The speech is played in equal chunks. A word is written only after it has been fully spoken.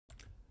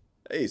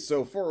Hey,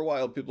 so for a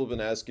while people have been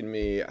asking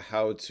me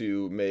how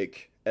to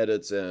make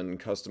edits and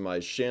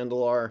customize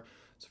Shandalar,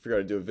 so I figured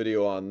I'd do a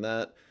video on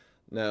that.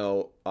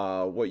 Now,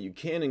 what you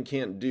can and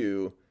can't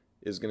do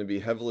is going to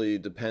be heavily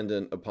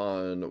dependent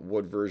upon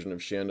what version of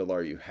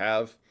Shandalar you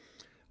have.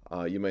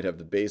 You might have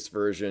the base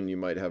version, you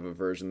might have a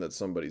version that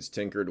somebody's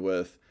tinkered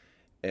with,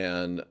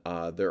 and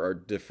there are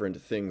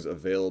different things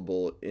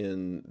available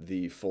in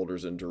the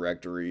folders and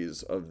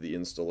directories of the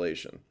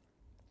installation.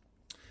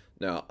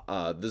 Now,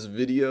 this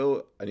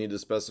video, I need to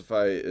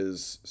specify,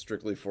 is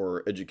strictly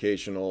for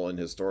educational and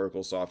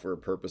historical software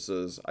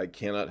purposes. I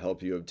cannot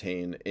help you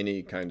obtain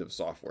any kind of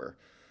software.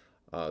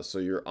 So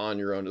you're on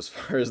your own as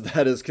far as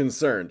that is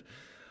concerned.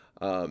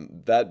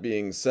 That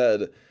being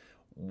said,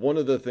 one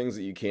of the things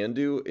that you can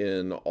do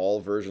in all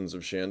versions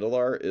of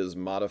Shandalar is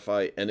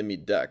modify enemy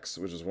decks,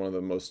 which is one of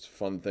the most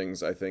fun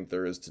things I think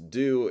there is to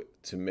do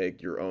to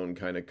make your own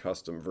kind of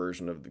custom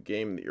version of the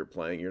game that you're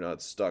playing. You're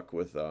not stuck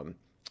with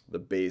the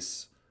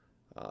base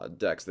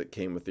decks that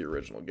came with the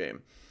original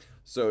game.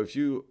 So if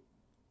you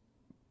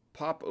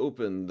pop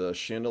open the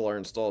Shandalar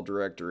install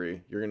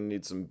directory, you're going to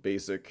need some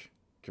basic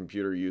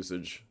computer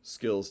usage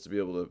skills to be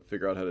able to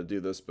figure out how to do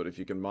this, but if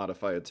you can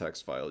modify a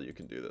text file, you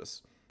can do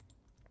this.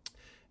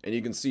 And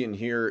you can see in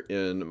here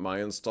in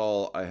my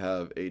install, I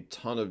have a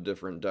ton of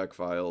different deck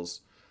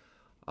files,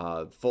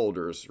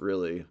 folders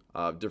really,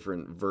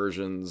 different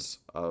versions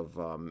of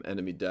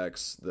enemy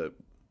decks that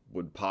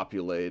would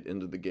populate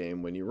into the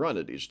game when you run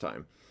it each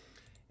time.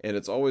 And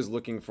it's always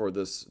looking for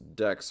this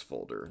decks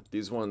folder.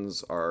 These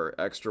ones are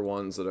extra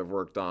ones that I've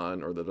worked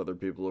on or that other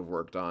people have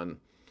worked on.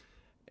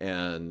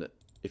 And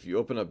if you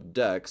open up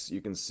decks, you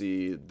can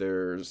see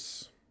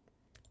there's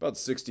about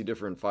 60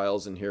 different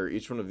files in here.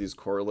 Each one of these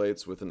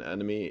correlates with an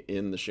enemy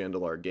in the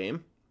Shandalar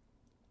game.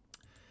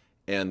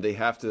 And they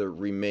have to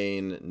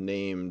remain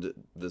named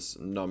this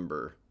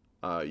number.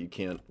 You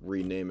can't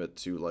rename it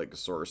to like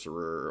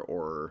Sorcerer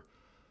or,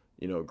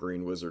 you know,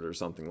 Green Wizard or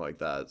something like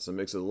that. So it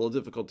makes it a little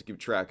difficult to keep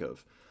track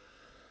of.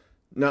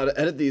 Now to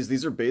edit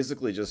these are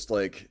basically just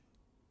like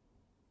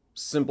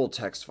simple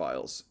text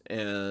files,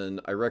 and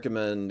I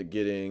recommend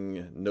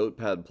getting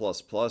Notepad++,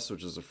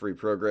 which is a free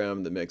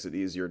program that makes it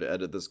easier to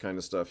edit this kind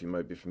of stuff. You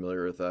might be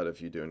familiar with that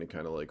if you do any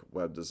kind of like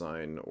web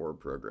design or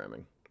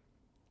programming.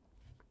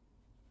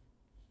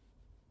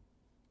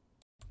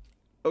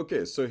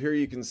 Okay, so here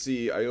you can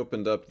see I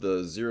opened up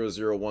the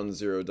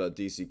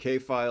 0010.dck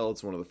file.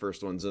 It's one of the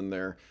first ones in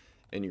there,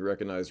 and you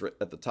recognize right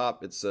at the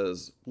top it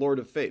says Lord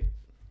of Fate.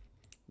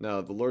 Now,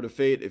 the Lord of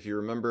Fate, if you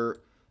remember,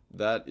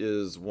 that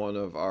is one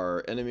of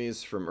our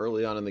enemies from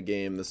early on in the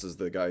game. This is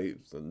the guy,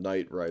 the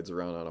knight, rides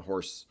around on a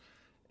horse,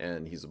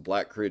 and he's a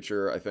black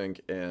creature, I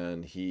think,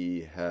 and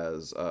he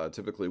has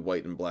typically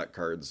white and black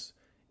cards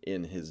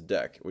in his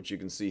deck, which you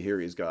can see here.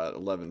 He's got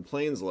 11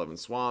 plains, 11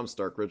 swamps,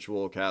 dark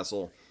ritual,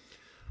 castle,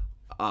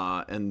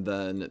 and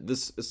then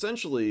this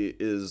essentially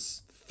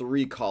is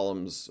 3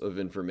 columns of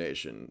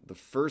information. The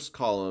first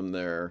column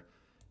there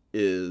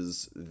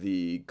is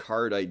the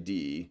card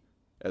ID,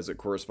 as it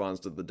corresponds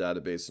to the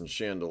database in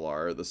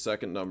Shandalar. The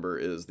second number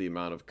is the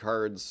amount of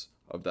cards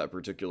of that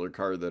particular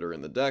card that are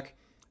in the deck,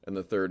 and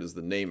the third is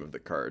the name of the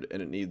card.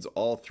 And it needs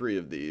all 3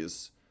 of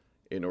these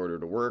in order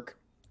to work.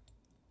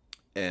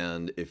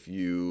 And if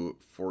you,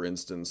 for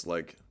instance,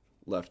 like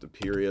left a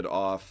period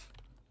off,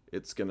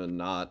 it's gonna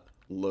not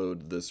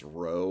load this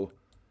row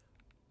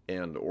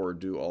and or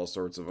do all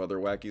sorts of other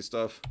wacky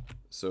stuff.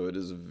 So it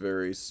is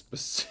very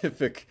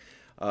specific.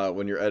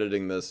 When you're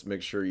editing this,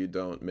 make sure you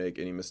don't make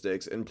any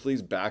mistakes. And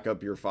please back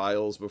up your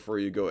files before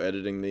you go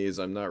editing these.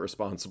 I'm not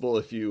responsible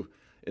if you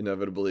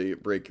inevitably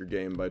break your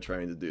game by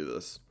trying to do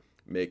this.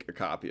 Make a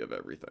copy of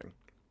everything.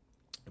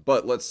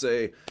 But let's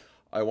say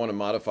I want to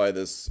modify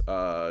this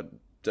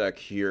deck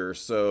here.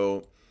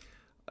 So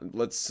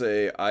let's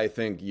say I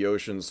think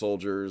Yoshin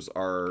Soldiers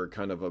are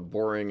kind of a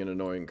boring and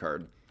annoying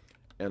card,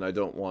 and I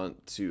don't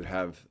want to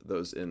have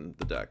those in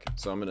the deck.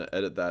 So I'm going to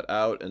edit that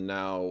out, and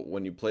now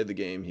when you play the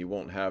game, he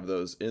won't have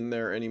those in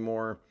there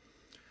anymore.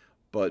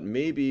 But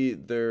maybe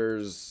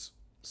there's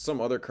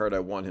some other card I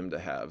want him to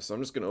have. So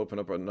I'm just going to open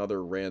up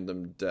another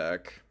random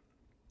deck.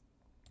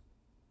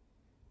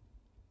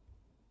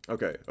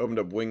 Okay, opened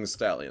up Winged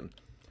Stallion.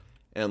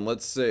 And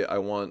let's say I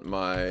want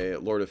my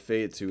Lord of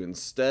Fate to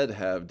instead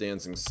have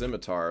Dancing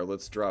Scimitar.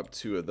 Let's drop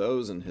 2 of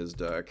those in his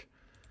deck.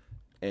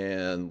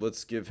 And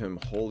let's give him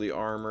Holy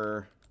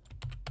Armor.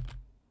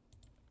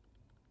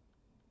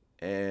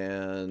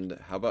 And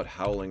how about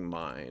Howling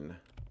Mine?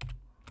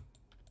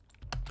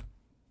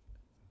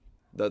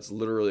 That's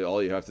literally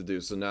all you have to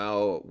do. So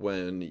now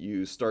when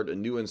you start a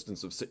new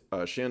instance of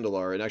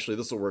Shandalar, and actually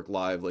this will work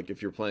live, like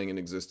if you're playing an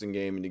existing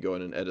game and you go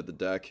in and edit the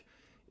deck,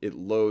 it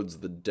loads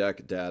the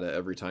deck data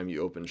every time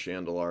you open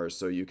Shandalar,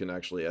 so you can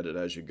actually edit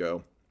as you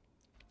go.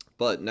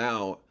 But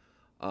now,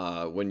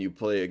 when you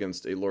play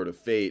against a Lord of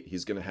Fate,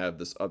 he's going to have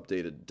this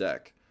updated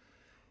deck.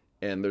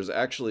 And there's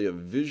actually a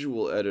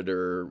visual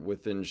editor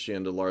within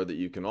Shandalar that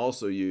you can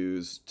also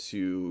use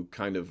to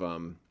kind of,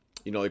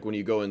 you know, like when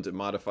you go in to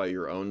modify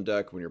your own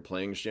deck when you're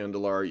playing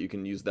Shandalar, you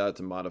can use that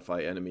to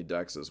modify enemy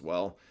decks as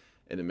well.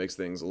 and it makes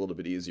things a little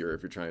bit easier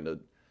if you're trying to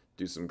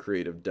do some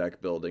creative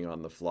deck building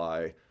on the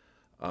fly,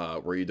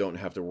 where you don't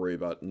have to worry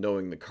about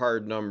knowing the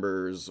card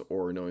numbers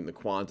or knowing the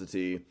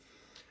quantity.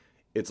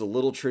 It's a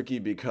little tricky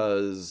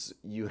because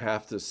you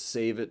have to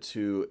save it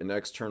to an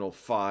external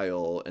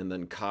file and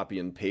then copy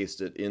and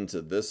paste it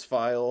into this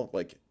file.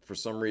 Like, for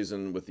some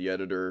reason with the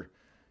editor,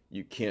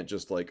 you can't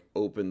just like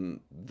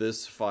open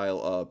this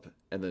file up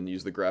and then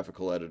use the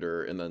graphical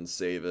editor and then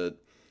save it.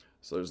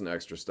 So there's an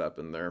extra step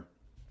in there.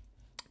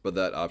 But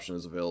that option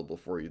is available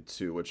for you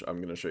too, which I'm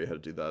going to show you how to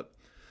do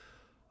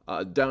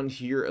that. Down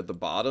here at the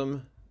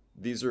bottom,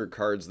 these are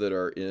cards that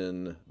are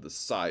in the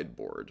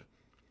sideboard.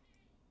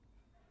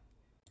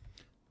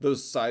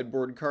 Those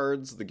sideboard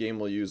cards, the game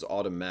will use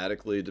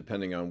automatically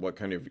depending on what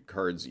kind of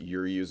cards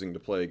you're using to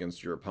play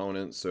against your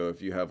opponent. So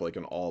if you have like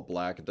an all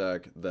black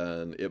deck,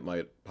 then it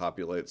might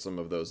populate some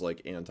of those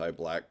like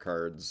anti-black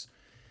cards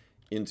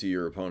into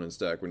your opponent's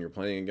deck when you're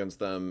playing against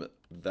them.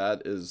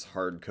 That is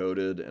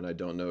hard-coded, and I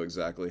don't know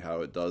exactly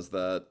how it does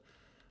that.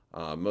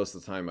 Most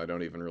of the time I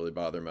don't even really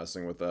bother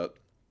messing with that.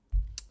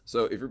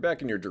 So if you're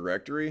back in your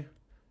directory,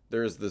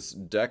 there's this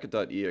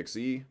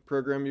deck.exe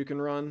program you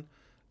can run.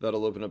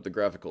 That'll open up the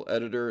graphical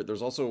editor.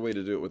 There's also a way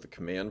to do it with a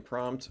command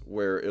prompt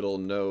where it'll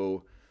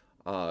know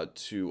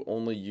to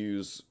only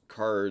use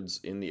cards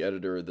in the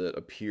editor that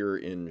appear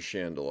in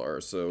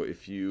Shandalar. So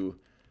if you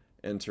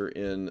enter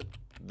in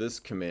this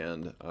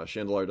command,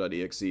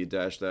 shandalar.exe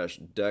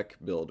 -- deck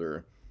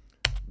builder,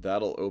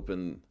 that'll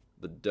open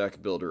the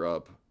deck builder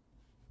up.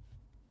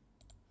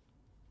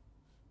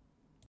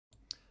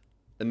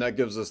 And that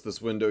gives us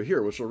this window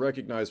here, which we'll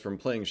recognize from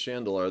playing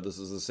Shandalar. This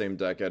is the same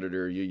deck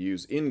editor you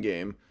use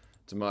in-game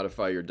to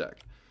modify your deck.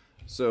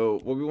 So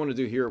what we want to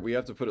do here, we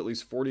have to put at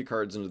least 40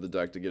 cards into the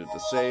deck to get it to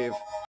save.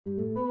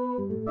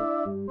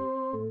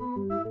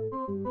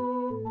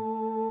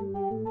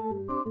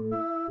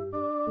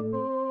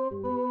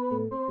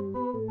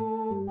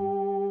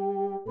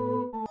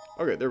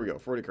 Okay, there we go,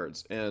 40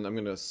 cards. And I'm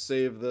going to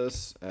save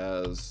this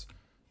as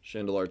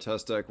Shandalar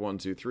test deck 1,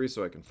 2, 3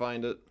 so I can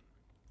find it.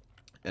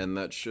 And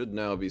that should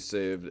now be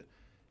saved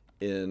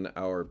in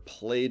our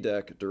play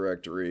deck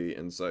directory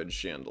inside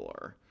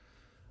Shandalar.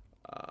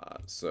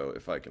 So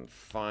if I can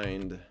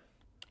find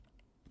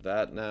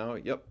that now,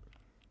 yep.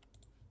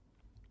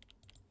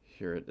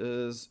 Here it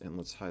is, and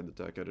let's hide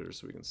the deck editor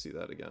so we can see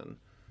that again.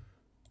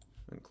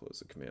 And close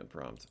the command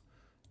prompt.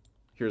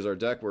 Here's our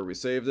deck where we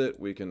saved it.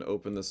 We can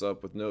open this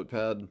up with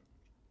Notepad.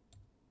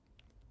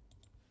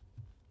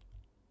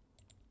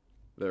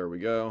 There we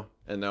go.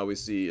 And now we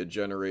see it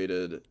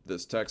generated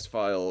this text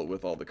file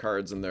with all the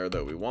cards in there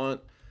that we want.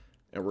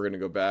 And we're going to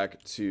go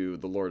back to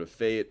the Lord of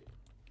Fate,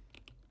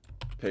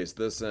 paste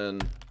this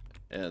in,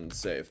 and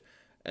save.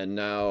 And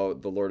now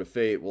the Lord of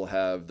Fate will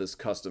have this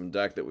custom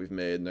deck that we've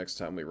made next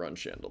time we run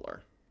Shandalar.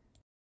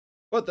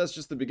 But that's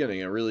just the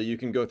beginning, and really you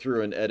can go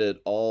through and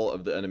edit all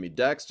of the enemy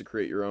decks to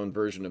create your own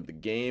version of the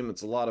game.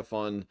 It's a lot of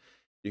fun.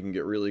 You can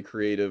get really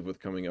creative with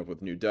coming up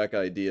with new deck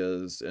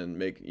ideas and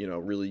make,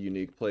 really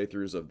unique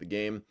playthroughs of the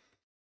game.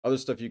 Other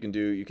stuff you can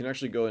do, you can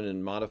actually go in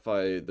and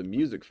modify the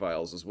music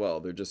files as well.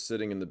 They're just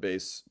sitting in the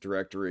base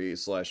directory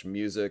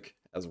 /music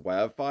as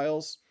WAV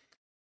files.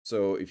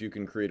 So if you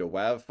can create a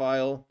WAV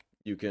file,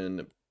 you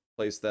can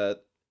place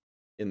that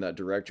in that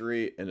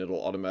directory and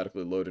it'll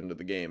automatically load into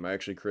the game. I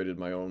actually created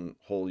my own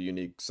whole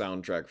unique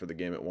soundtrack for the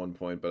game at one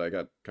point, but I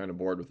got kind of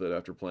bored with it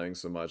after playing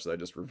so much that I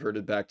just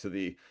reverted back to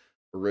the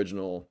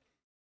original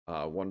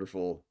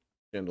wonderful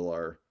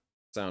Shandalar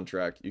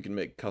soundtrack. You can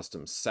make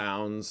custom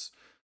sounds.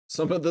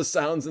 Some of the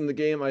sounds in the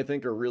game I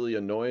think are really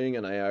annoying,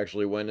 and I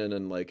actually went in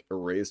and like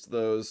erased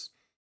those,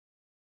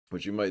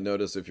 which you might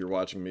notice if you're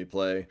watching me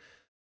play.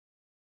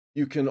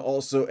 You can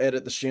also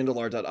edit the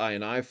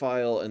shandalar.ini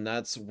file, and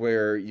that's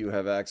where you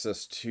have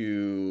access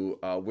to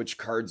which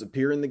cards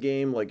appear in the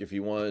game. Like if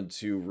you wanted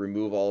to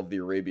remove all of the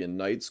Arabian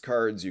Nights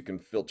cards, you can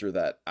filter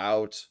that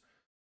out,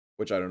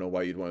 which I don't know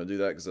why you'd want to do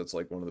that because that's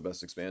like one of the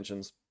best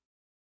expansions.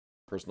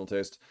 Personal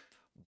taste.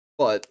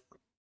 But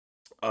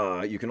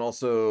you can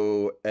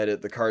also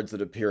edit the cards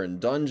that appear in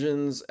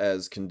dungeons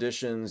as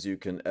conditions. You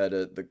can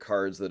edit the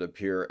cards that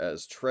appear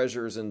as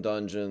treasures in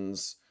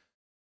dungeons,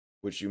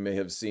 which you may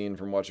have seen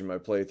from watching my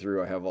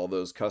playthrough. I have all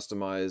those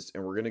customized,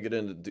 and we're going to get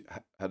into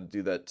how to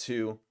do that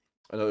too.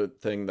 Another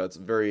thing that's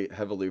very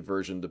heavily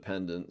version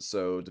dependent,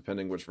 so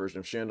depending which version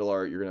of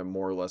Shandalar, you're going to have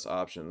more or less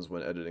options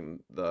when editing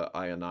the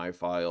INI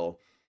file.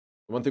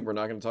 One thing we're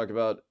not going to talk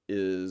about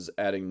is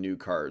adding new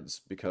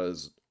cards,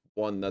 because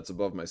one, that's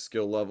above my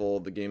skill level.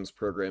 The game's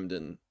programmed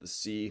in the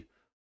C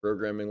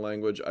programming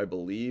language, I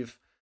believe,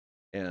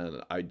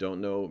 and I don't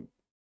know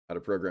how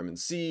to program in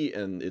C,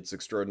 and it's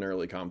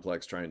extraordinarily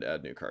complex trying to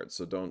add new cards.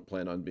 So don't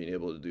plan on being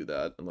able to do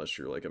that unless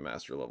you're like a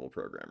master level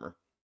programmer.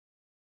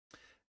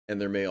 And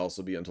there may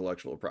also be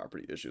intellectual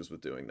property issues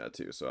with doing that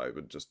too. So I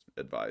would just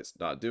advise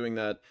not doing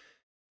that.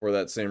 For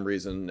that same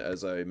reason,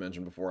 as I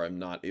mentioned before, I'm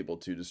not able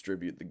to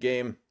distribute the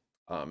game.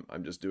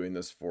 I'm just doing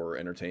this for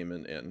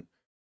entertainment and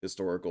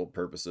historical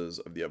purposes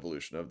of the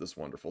evolution of this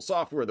wonderful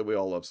software that we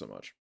all love so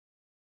much.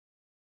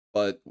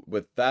 But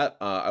with that,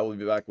 I will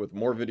be back with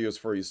more videos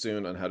for you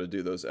soon on how to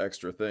do those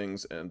extra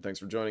things. And thanks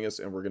for joining us.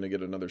 And we're going to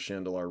get another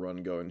Shandalar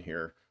run going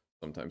here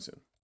sometime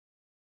soon.